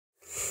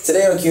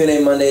Today on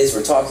Q&A Mondays,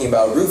 we're talking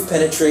about roof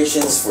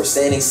penetrations for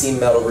standing seam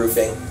metal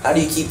roofing. How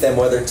do you keep them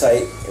weather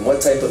tight, and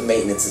what type of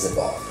maintenance is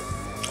involved?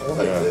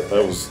 Yeah,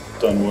 that was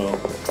done well.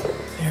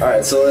 All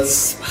right, so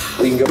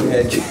we can go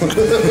ahead.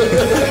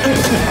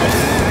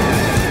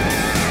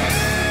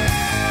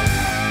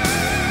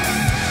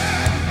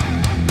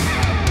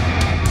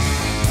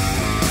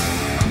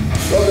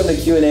 Welcome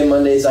to Q&A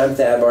Mondays. I'm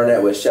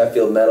Barnette with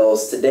Sheffield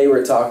Metals. Today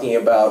we're talking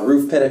about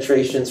roof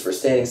penetrations for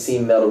standing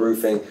seam metal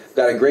roofing. We've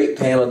got a great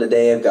panel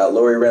today. I've got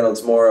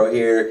Reynolds, Morrow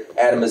here,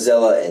 Adam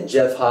Mazzella, and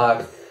Jeff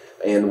Hock.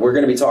 And we're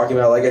going to be talking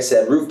about, like I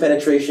said, roof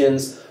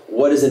penetrations,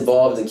 what is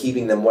involved in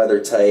keeping them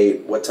weather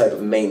tight, what type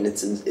of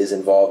maintenance is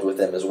involved with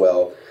them as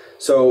well.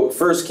 So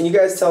first, can you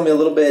guys tell me a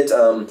little bit,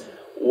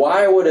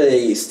 why would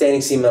a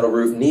standing seam metal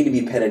roof need to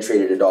be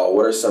penetrated at all?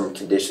 What are some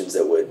conditions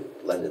that would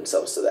lend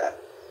themselves to that?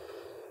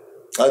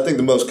 I think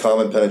the most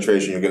common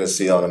penetration you're going to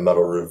see on a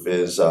metal roof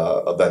is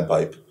a vent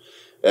pipe.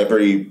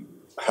 Every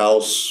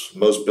house,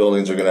 most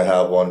buildings are going to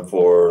have one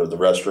for the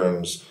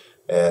restrooms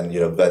and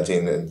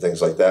venting and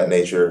things like that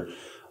nature.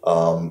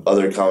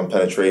 Other common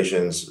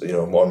penetrations,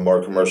 on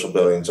more commercial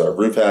buildings are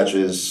roof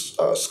hatches,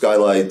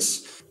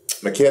 skylights,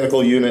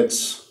 mechanical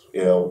units.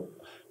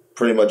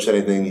 Pretty much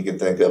anything you can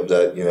think of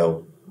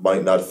that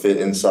might not fit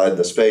inside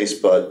the space,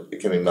 but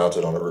it can be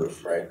mounted on a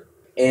roof. Right.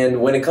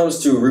 And when it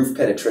comes to roof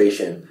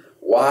penetration,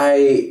 why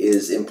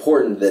is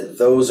important that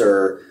those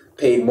are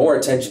paid more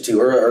attention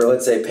to, or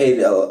let's say paid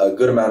a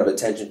good amount of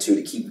attention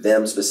to keep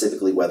them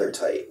specifically weather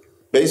tight?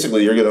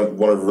 Basically, you're going to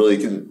want to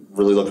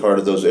really look hard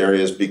at those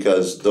areas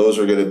because those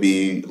are going to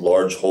be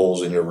large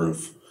holes in your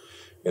roof.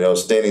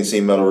 Standing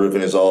seam metal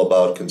roofing is all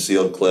about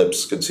concealed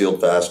clips, concealed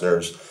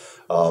fasteners,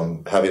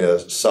 having a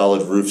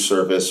solid roof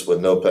surface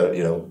with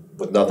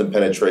with nothing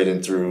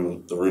penetrating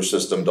through the roof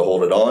system to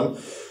hold it on.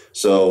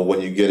 So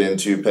when you get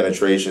into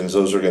penetrations,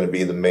 those are going to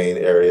be the main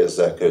areas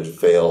that could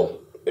fail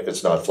if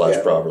it's not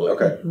flashed properly.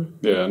 Okay.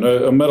 Yeah, and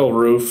a metal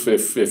roof,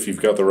 if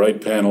you've got the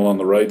right panel on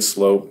the right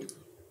slope,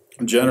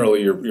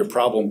 generally your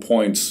problem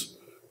points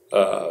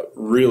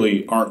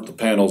really aren't the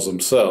panels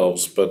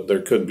themselves, but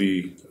there could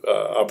be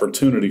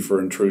opportunity for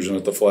intrusion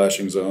at the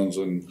flashing zones,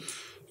 and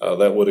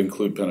that would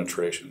include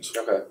penetrations.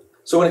 Okay.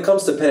 So when it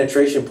comes to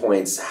penetration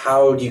points,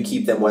 how do you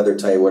keep them weather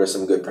tight? What are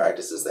some good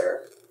practices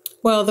there?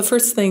 Well, the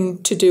first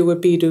thing to do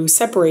would be to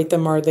separate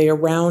them. Are they a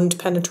round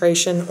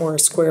penetration or a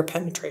square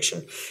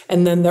penetration?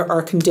 And then there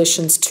are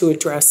conditions to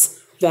address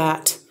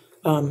that,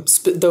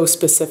 those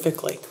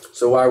specifically.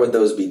 So why would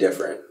those be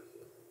different?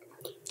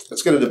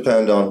 It's going to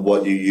depend on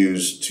what you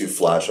use to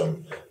flash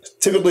them.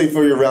 Typically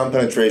for your round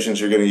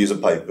penetrations, you're going to use a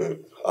pipe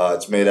boot.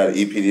 It's made out of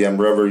EPDM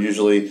rubber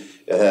usually.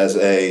 It has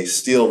a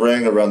steel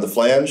ring around the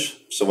flange,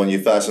 so when you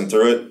fasten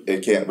through it,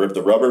 it can't rip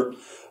the rubber.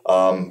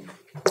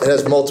 It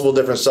has multiple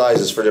different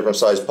sizes for different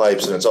size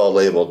pipes, and it's all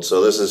labeled.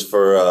 So this is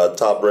for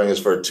top ring is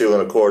for 2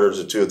 1/4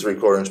 to 2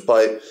 3/4 inch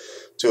pipe,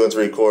 2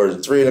 3/4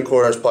 to 3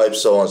 1/4 inch pipe,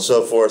 so on and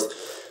so forth.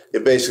 You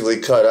basically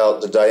cut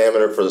out the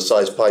diameter for the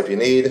size pipe you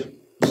need,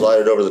 slide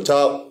it over the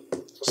top,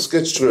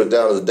 stitch screw it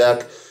down to the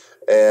deck,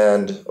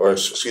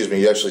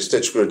 you actually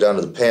stitch screw it down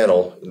to the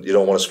panel. You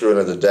don't want to screw it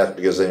into the deck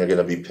because then you're going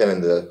to be pinning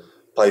the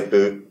pipe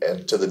boot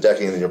and to the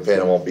decking, and your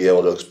panel won't be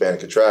able to expand and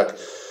contract.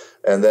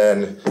 And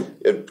then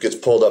it gets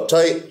pulled up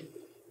tight.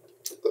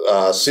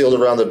 Sealed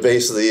around the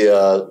base of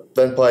the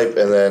vent pipe,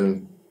 and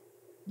then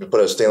you put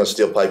a stainless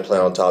steel pipe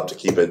plant on top to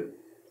keep it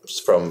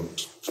from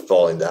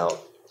falling down.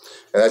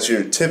 And that's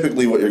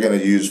typically what you're going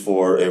to use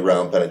for a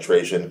round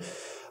penetration.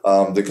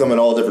 They come in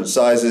all different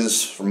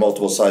sizes for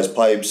multiple size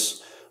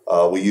pipes.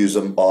 We use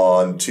them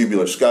on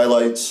tubular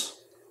skylights.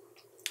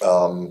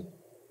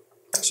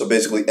 So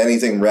basically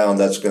anything round,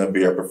 that's going to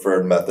be our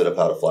preferred method of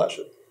how to flash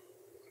it.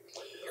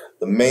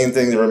 The main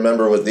thing to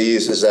remember with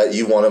these is that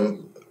you want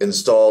them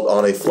installed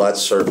on a flat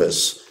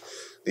surface.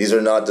 These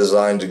are not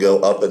designed to go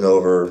up and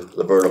over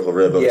the vertical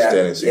rib of a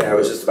standing seam. Yeah, I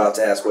was just about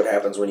to ask what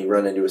happens when you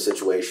run into a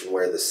situation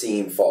where the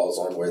seam falls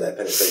on where that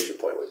penetration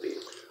point would be.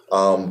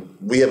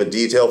 We have a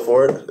detail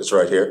for it. It's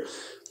right here.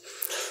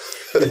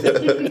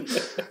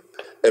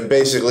 And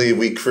basically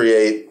we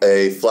create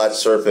a flat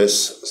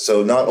surface.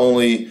 So not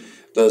only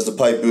does the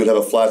pipe boot have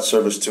a flat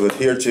surface to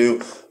adhere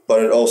to,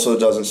 but it also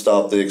doesn't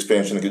stop the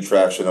expansion and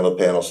contraction of a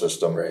panel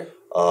system. Right.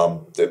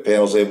 The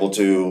panel is able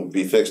to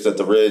be fixed at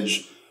the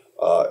ridge,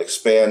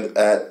 expand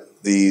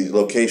at the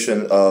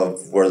location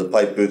of where the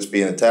pipe boot's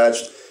being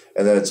attached,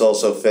 and then it's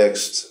also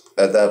fixed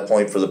at that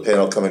point for the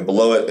panel coming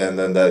below it, and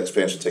then that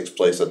expansion takes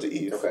place at the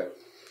eave. Okay.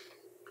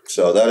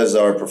 So that is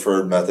our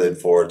preferred method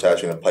for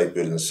attaching a pipe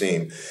boot in the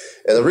seam.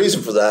 And the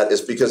reason for that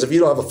is because if you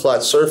don't have a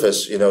flat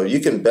surface, you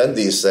can bend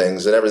these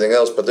things and everything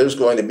else, but there's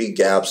going to be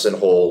gaps and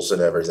holes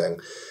and everything.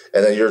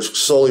 And then you're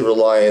solely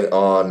relying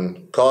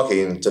on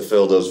caulking to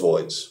fill those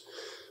voids.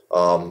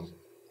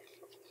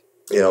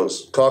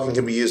 Caulking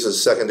can be used as a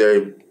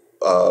secondary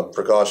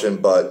precaution,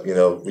 but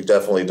we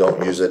definitely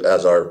don't use it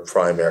as our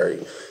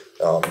primary.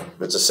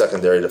 It's a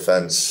secondary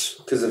defense.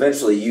 Because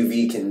eventually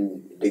UV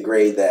can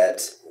degrade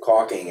that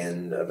caulking,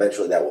 and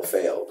eventually that will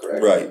fail,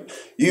 correct? Right.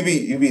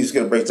 UV is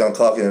going to break down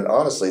caulking, and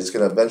honestly, it's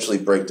going to eventually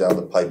break down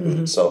the pipe boot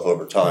itself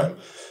over time.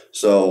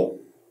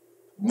 So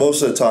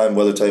most of the time,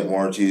 weather-type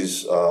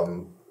warranties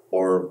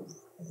or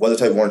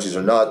weather-type warranties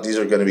or not, these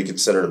are going to be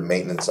considered a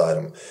maintenance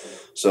item.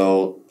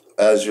 So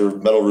as your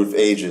metal roof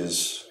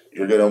ages,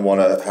 you're going to want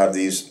to have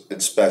these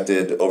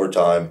inspected over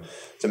time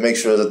to make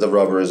sure that the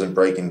rubber isn't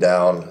breaking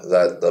down,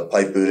 that the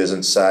pipe boot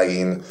isn't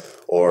sagging,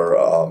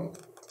 or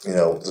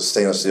the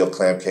stainless steel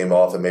clamp came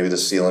off and maybe the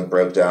sealant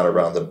broke down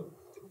around the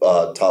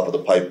top of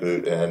the pipe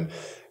boot, and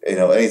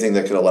anything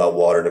that could allow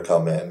water to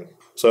come in.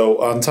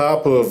 So on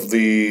top of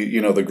the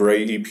the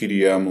gray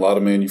EPDM, a lot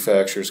of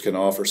manufacturers can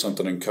offer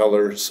something in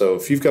color. So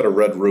if you've got a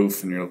red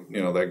roof and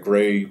that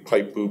gray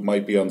pipe boot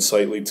might be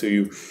unsightly to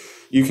you,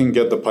 you can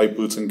get the pipe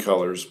boots in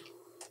colors.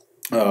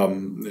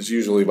 There's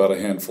usually about a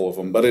handful of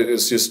them, but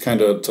it's just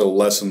kind of to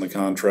lessen the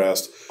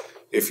contrast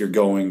if you're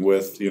going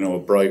with a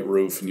bright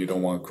roof and you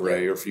don't want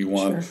gray, or if you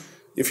want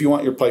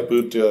your pipe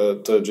boot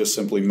to just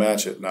simply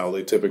match it. Now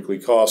they typically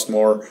cost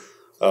more,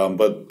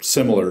 but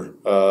similar.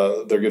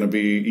 They're going to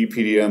be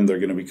EPDM. They're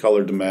going to be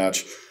colored to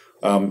match.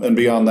 And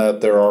beyond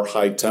that, there are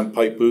high temp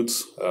pipe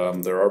boots.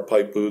 There are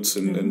pipe boots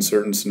in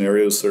certain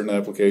scenarios, certain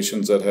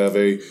applications that have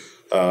a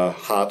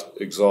hot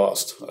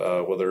exhaust,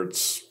 whether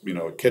it's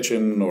a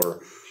kitchen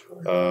or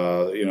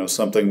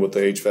something with the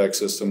HVAC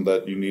system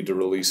that you need to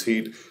release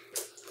heat.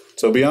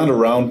 So beyond a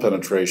round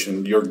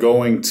penetration, you're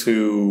going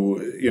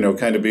to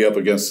kind of be up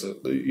against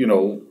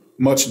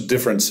much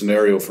different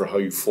scenario for how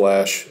you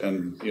flash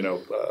and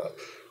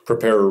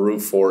prepare a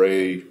roof for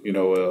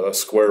a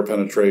square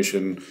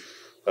penetration,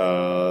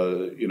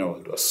 a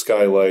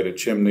skylight, a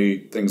chimney,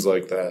 things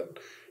like that.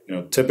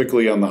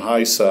 Typically on the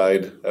high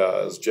side,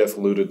 as Jeff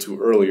alluded to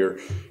earlier,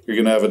 you're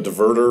going to have a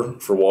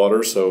diverter for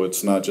water, so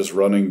it's not just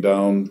running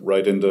down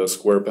right into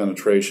square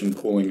penetration,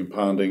 pooling and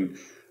ponding.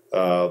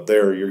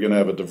 There, you're going to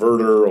have a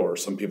diverter, or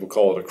some people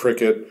call it a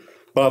cricket.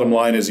 Bottom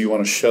line is you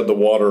want to shed the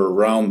water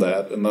around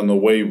that, and then the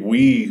way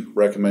we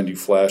recommend you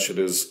flash it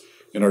is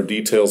in our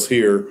details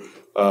here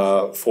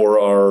for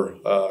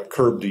our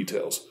curb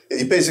details.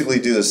 You basically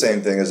do the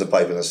same thing as the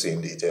pipe and the seam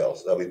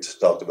details that we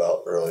talked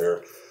about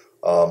earlier.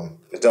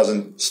 It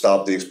doesn't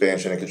stop the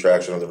expansion and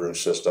contraction of the roof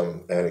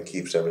system, and it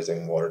keeps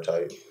everything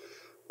watertight.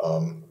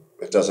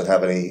 It doesn't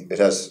have any. It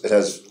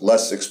has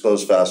less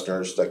exposed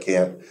fasteners that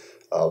can't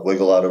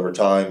wiggle out over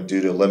time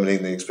due to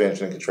limiting the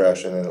expansion and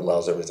contraction, and it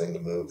allows everything to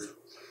move.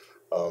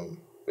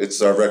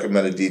 It's our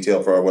recommended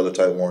detail for our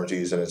weather-tight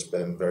warranties, and it's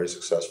been very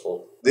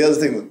successful. The other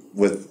thing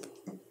with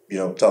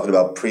talking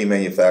about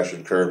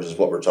pre-manufactured curbs is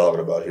what we're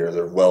talking about here.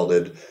 They're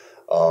welded.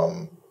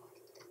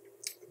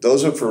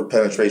 Those are for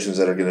penetrations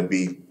that are going to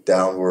be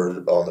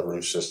downward on the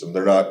roof system.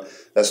 You're not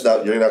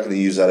going to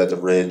use that at the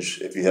ridge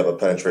if you have a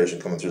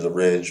penetration coming through the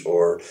ridge,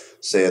 or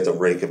say at the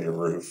rake of your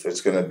roof.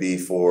 It's going to be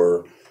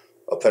for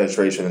a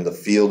penetration in the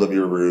field of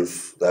your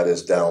roof that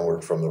is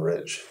downward from the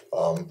ridge.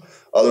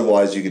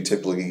 Otherwise, you could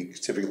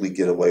typically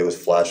get away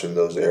with flashing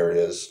those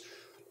areas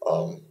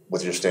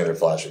with your standard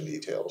flashing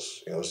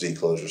details, Z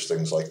closures,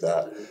 things like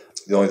that.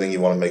 The only thing you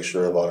want to make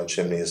sure of on a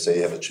chimney is, say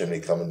you have a chimney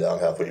coming down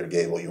halfway your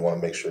gable, you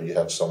want to make sure you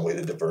have some way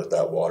to divert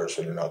that water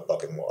so you're not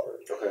bucking water.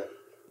 Okay.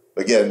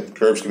 Again,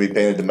 curbs can be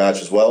painted to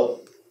match as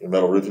well. Your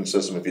metal roofing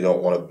system, if you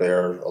don't want a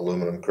bare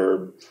aluminum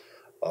curb,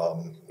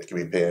 it can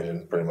be painted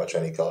in pretty much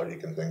any color you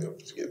can think of.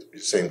 The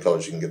same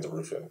colors you can get the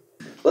roof in.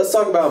 Let's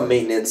talk about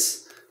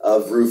maintenance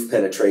of roof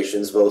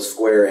penetrations, both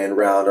square and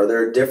round. Are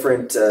there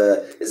different?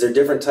 Is there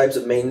different types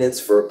of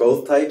maintenance for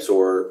both types,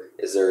 or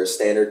is there a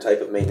standard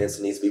type of maintenance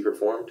that needs to be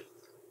performed?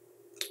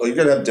 Well, you're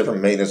going to have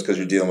different maintenance because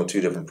you're dealing with two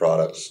different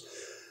products.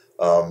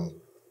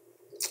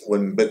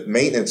 When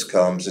maintenance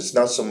comes, it's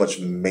not so much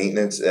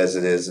maintenance as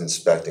it is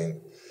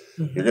inspecting.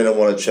 Mm-hmm. You're going to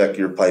want to check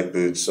your pipe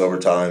boots over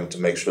time to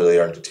make sure they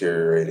aren't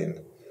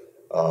deteriorating.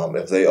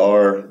 If they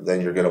are,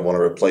 then you're going to want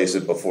to replace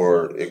it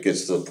before it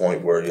gets to the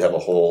point where you have a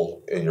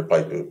hole in your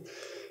pipe boot.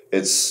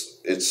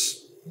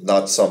 It's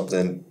not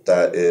something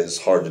that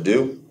is hard to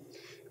do.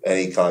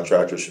 Any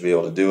contractor should be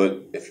able to do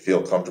it. If you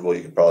feel comfortable,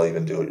 you could probably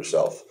even do it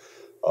yourself.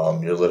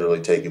 You're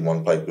literally taking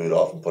one pipe boot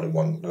off and putting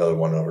another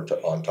one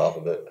on top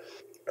of it.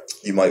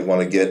 You might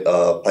want to get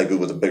a pipe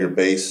boot with a bigger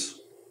base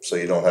so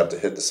you don't have to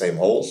hit the same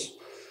holes.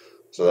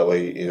 So that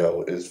way,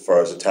 as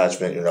far as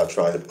attachment, you're not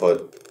trying to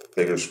put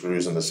bigger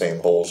screws in the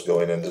same holes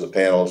going into the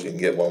panels. You can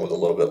get one with a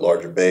little bit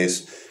larger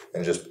base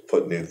and just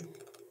put new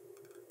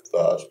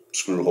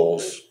screw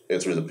holes in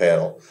through the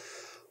panel.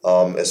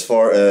 As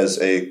far as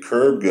a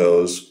curb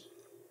goes,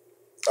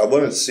 I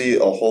wouldn't see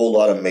a whole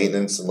lot of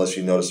maintenance unless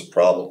you notice a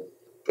problem.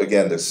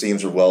 Again, the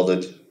seams are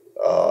welded.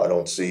 I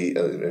don't see,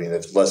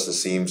 unless the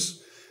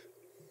seams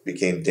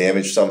became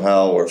damaged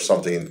somehow, or if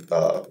something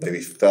maybe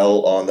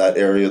fell on that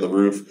area of the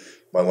roof,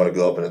 you might want to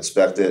go up and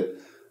inspect it.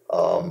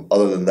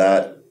 Other than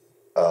that,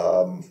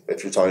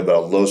 if you're talking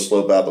about a low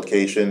slope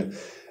application,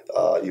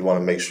 you want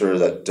to make sure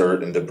that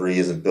dirt and debris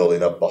isn't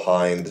building up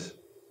behind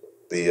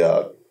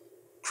the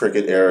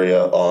cricket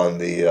area on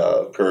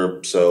the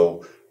curb,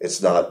 so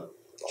it's not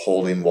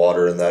holding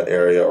water in that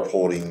area or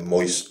holding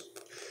moist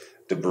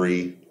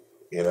debris,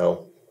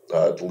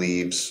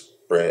 leaves,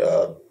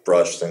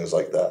 brush, things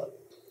like that.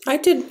 I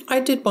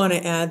did want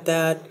to add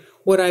that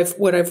what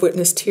I've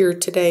witnessed here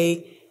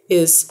today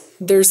is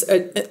there's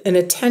an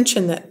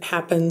attention that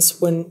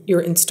happens when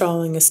you're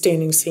installing a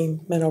standing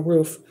seam metal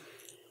roof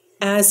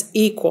as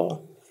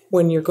equal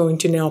when you're going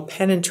to now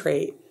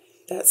penetrate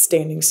that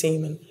standing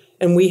seam,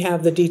 and we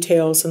have the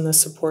details and the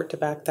support to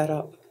back that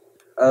up.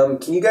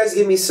 Can you guys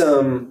give me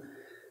some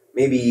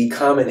maybe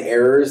common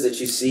errors that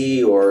you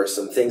see, or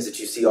some things that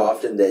you see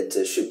often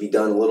that should be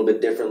done a little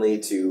bit differently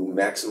to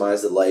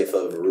maximize the life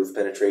of roof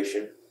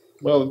penetration?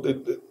 Well,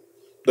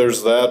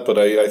 there's that, but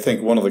I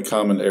think one of the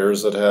common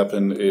errors that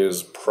happen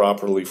is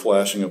properly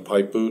flashing a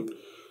pipe boot,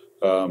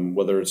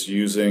 whether it's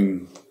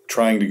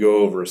trying to go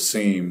over a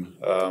seam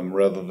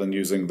rather than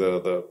using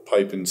the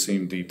pipe and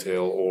seam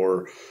detail,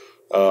 or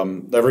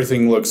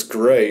everything looks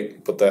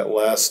great, but that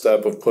last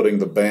step of putting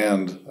the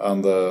band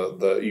on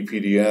the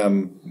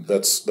EPDM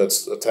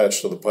that's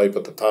attached to the pipe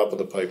at the top of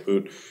the pipe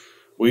boot,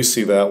 we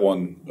see that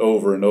one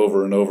over and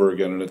over and over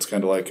again, and it's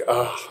kind of like,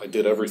 I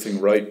did everything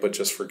right, but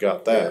just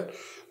forgot that. Yeah.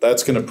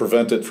 That's going to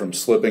prevent it from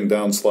slipping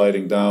down,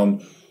 sliding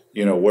down,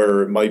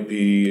 where it might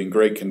be in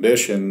great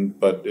condition,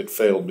 but it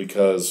failed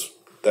because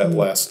that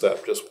last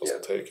step just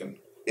wasn't taken.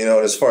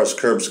 As far as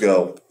curbs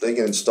go, they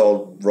get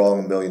installed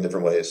wrong a million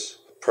different ways.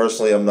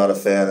 Personally, I'm not a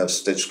fan of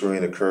stitch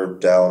screwing a curb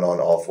down on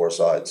all four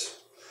sides.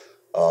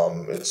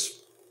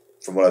 It's,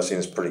 from what I've seen,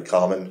 is pretty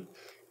common,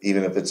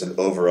 even if it's an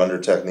over-under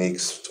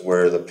techniques to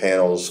where the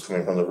panels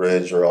coming from the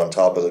ridge are on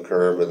top of the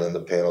curb and then the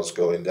panels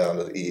going down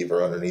to the eave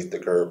or underneath the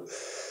curb.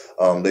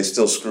 They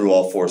still screw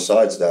all four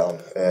sides down.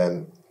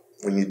 And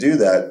when you do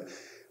that,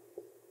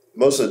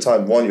 most of the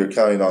time, one, you're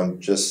counting on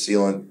just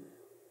sealant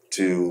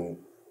to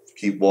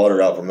keep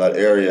water out from that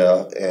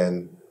area,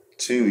 and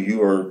two,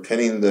 you are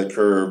pinning the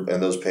curb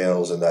and those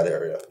panels in that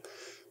area.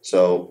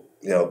 So,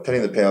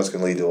 pinning the panels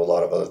can lead to a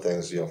lot of other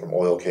things, from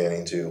oil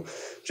canning to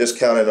just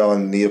counting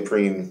on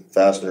neoprene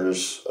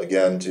fasteners,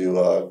 again,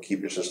 to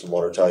keep your system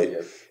watertight.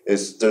 Yeah.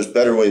 There's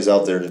better ways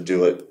out there to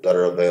do it that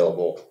are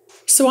available.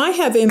 So I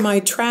have in my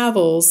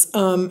travels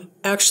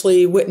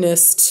actually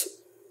witnessed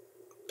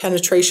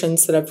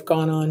penetrations that have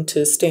gone on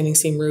to standing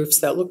seam roofs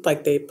that looked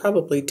like they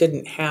probably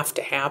didn't have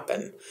to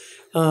happen.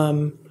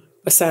 A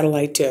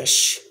satellite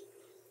dish,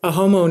 a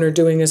homeowner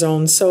doing his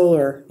own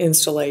solar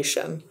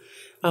installation.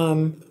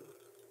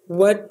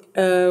 What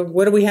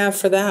do we have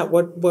for that?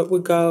 What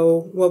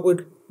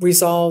would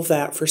resolve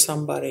that for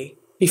somebody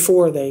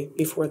before they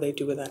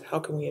do that? How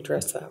can we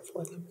address that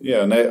for them?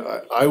 Yeah, and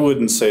I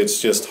wouldn't say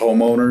it's just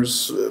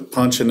homeowners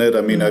punching it.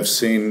 I mean, I've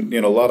seen,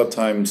 a lot of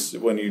times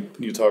when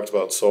you talked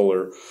about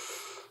solar,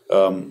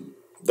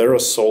 they're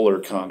a solar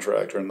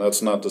contractor, and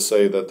that's not to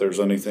say that there's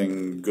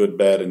anything good,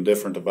 bad, and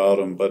different about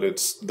them, but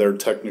they're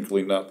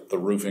technically not the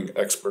roofing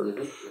expert.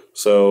 Mm-hmm.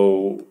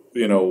 So,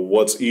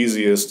 what's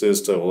easiest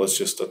is let's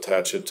just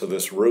attach it to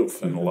this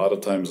roof, and a lot of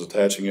times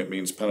attaching it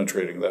means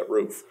penetrating that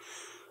roof.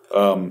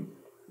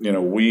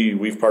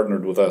 We've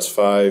partnered with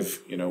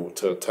S5,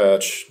 to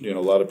attach, a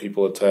lot of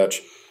people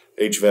attach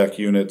HVAC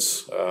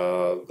units,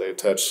 they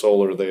attach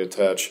solar, they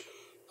attach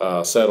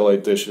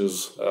satellite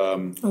dishes.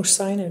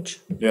 Signage.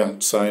 Yeah,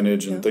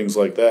 signage and things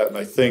like that. And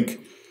I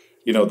think,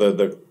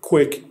 the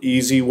quick,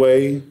 easy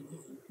way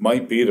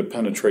might be to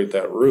penetrate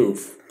that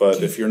roof,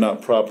 but if you're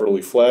not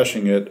properly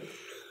flashing it,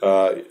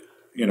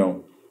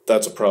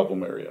 that's a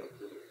problem area.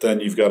 Then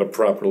you've got to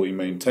properly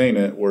maintain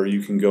it, where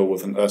you can go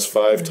with an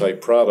S5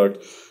 type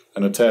product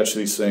and attach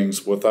these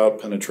things without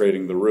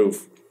penetrating the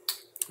roof,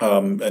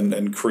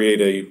 and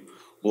create a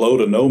low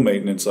to no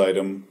maintenance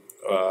item,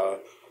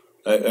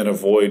 and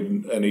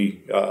avoid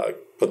any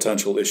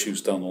potential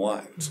issues down the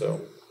line.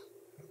 So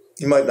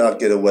you might not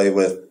get away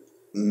with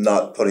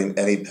not putting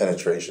any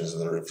penetrations in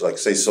the roof. Like,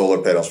 say,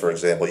 solar panels, for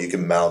example, you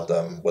can mount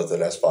them with an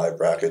S5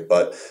 bracket,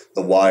 but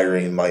the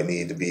wiring might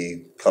need to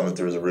be coming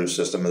through the roof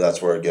system, and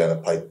that's where, again, a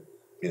pipe,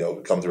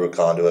 come through a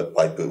conduit,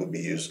 pipe boot would be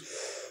used.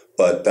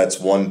 But that's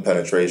one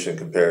penetration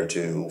compared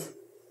to,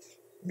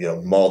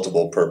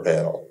 multiple per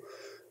panel,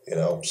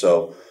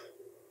 So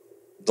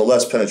the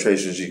less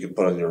penetrations you can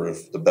put on your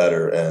roof, the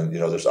better. And,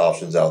 there's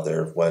options out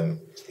there when,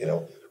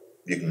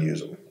 you can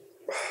use them.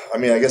 I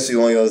mean, I guess the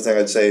only other thing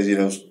I'd say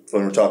is,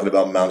 when we're talking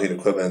about mounting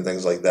equipment and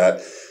things like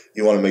that,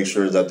 you want to make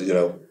sure that,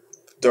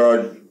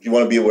 you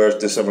want to be aware of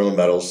dissimilar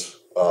metals,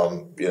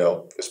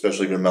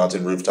 especially if you're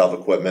mounting rooftop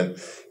equipment.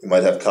 You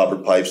might have copper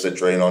pipes that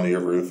drain onto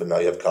your roof, and now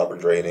you have copper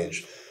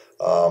drainage.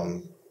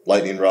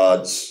 Lightning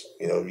rods,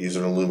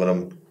 using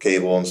aluminum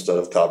cable instead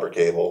of copper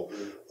cable.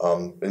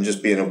 And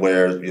just being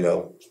aware,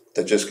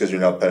 that just because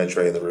you're not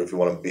penetrating the roof, you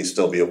want to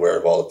still be aware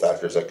of all the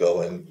factors that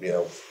go in,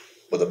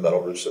 with a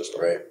metal roof system.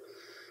 Right.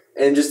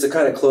 And just to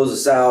kind of close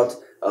us out,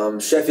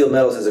 Sheffield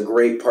Metals has a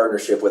great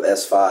partnership with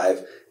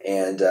S5,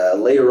 and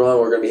later on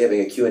we're going to be having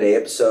a Q&A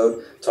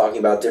episode talking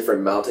about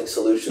different mounting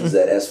solutions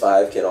that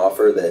S5 can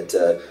offer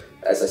that,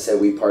 as I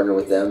said, we partner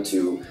with them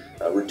to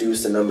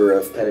reduce the number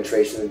of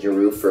penetrations in your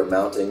roof for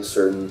mounting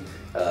certain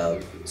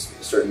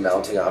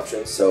mounting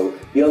options. So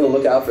be on the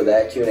lookout for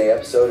that Q&A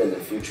episode in the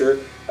future.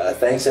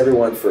 Thanks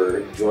everyone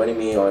for joining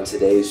me on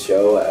today's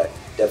show. I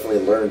definitely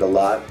learned a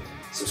lot.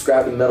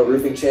 Subscribe to the Metal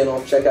Roofing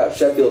channel. Check out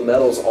Sheffield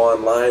Metals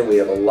online. We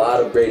have a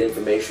lot of great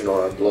information on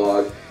our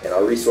blog and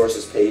our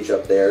resources page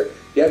up there.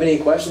 If you have any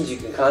questions, you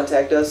can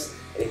contact us.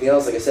 Anything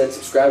else, like I said,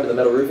 subscribe to the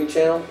Metal Roofing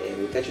channel, and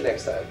we'll catch you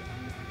next time.